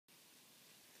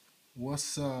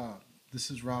What's up? This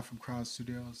is Rob from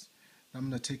Kronstudios. I'm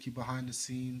going to take you behind the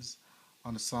scenes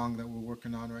on a song that we're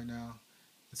working on right now.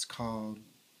 It's called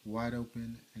Wide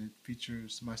Open and it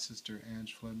features my sister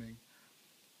Angela Flemming.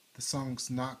 The song's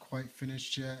not quite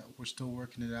finished yet. We're still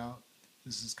working it out.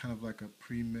 This is kind of like a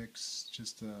pre-mix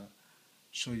just to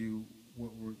show you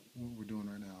what we're doing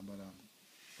right now. But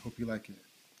hope you like it.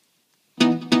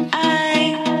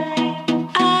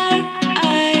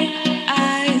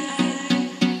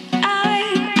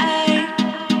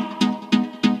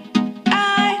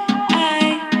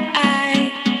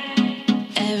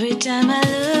 Every time I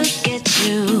look at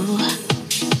you,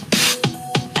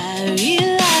 I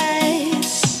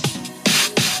realize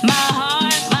my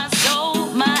heart, my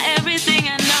soul, my everything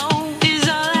I know is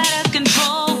all out of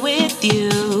control with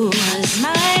you. 'Cause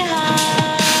my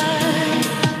heart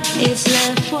is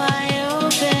left wide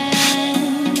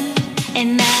open,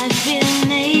 and I feel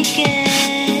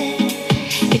naked,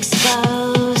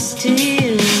 exposed to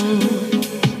you.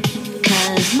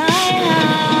 'Cause my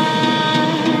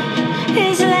heart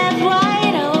is left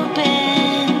wide open.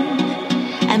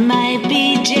 I might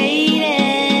be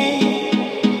jaded,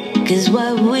 'cause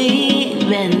what we've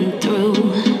been through.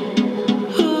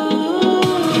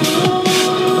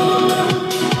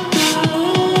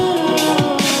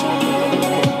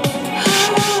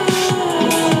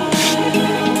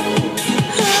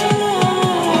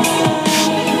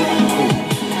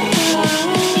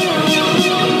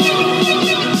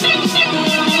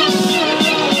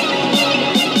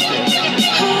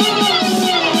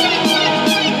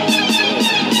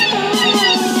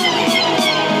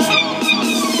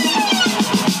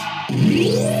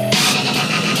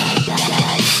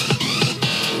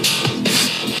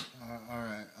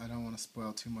 Alright, I don't want to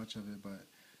spoil too much of it, but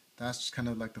that's just kind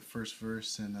of like the first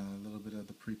verse and a little bit of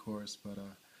the pre-chorus. But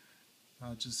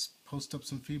just post up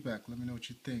some feedback. Let me know what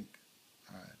you think.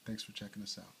 Alright, thanks for checking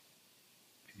us out.